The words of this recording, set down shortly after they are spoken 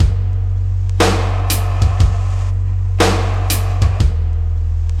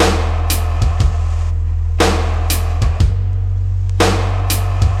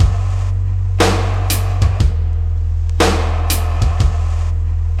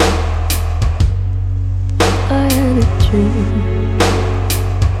dream.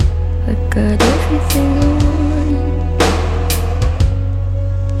 I got everything I wanted.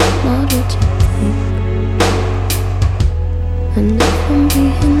 Not what you think. And if I'm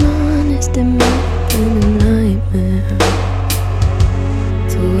being honest, it might have been a nightmare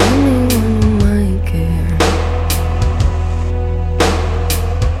to anyone who might care.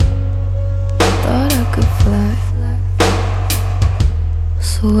 Thought I could fly,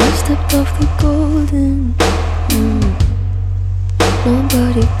 so I stepped off the golden.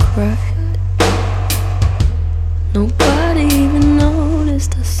 Nobody cried, nobody even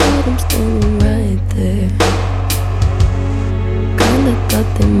noticed. I saw them standing right there. Kinda thought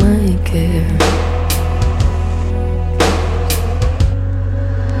they might care.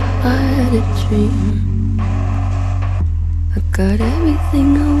 I had a dream. I got everything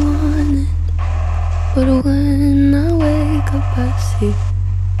I wanted, but when I wake up I see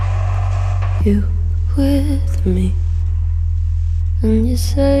you with me. And you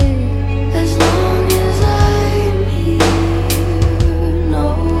say, as long as I'm here, no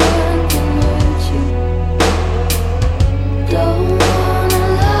one can hurt you. Don't wanna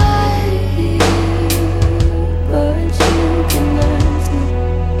lie here, but you can hurt me.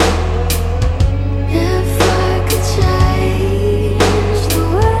 If I could change the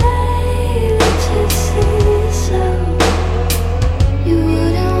way that you see yourself, you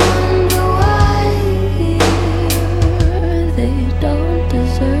wouldn't wonder why they don't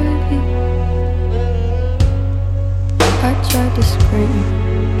deserve you. I tried to scream,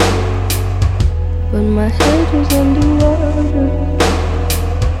 but my head was underwater.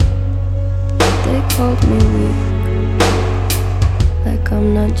 They called me weak, like I'm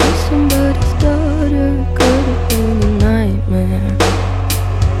not just somebody's daughter. Could have been a nightmare,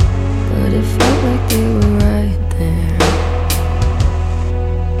 but it felt like they were right there.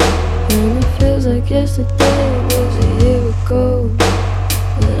 And it feels like yesterday was a year ago,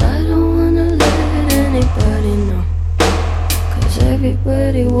 but I don't wanna let anybody know, 'cause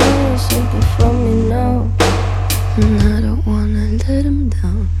everybody wants something from me now, and I don't wanna let them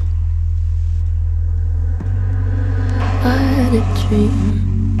down. I had a dream.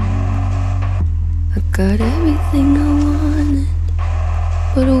 I got everything I wanted,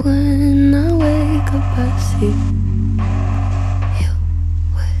 but when I wake up I see you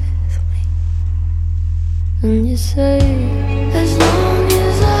with me. And you say, as long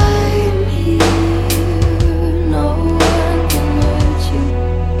as I'm here, no one can hurt you.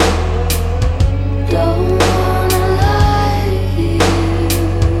 Don't wanna lie here,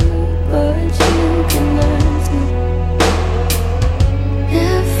 but you can hurt me.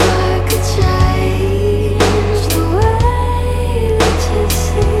 If I could change the way that you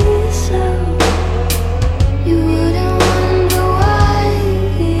see yourself, you wouldn't wonder why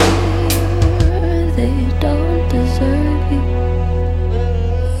they don't deserve you.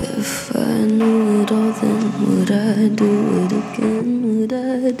 If I knew it all, then would I do it again? Would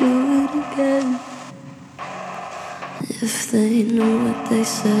I do it again? If they knew what they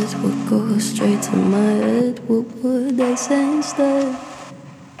said would go straight to my head, what would they say instead?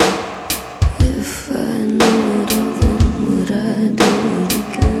 If I knew it all, then would I do it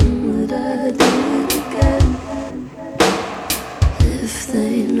again? Would I do it again? If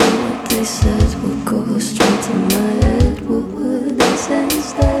they knew what they said would go straight to my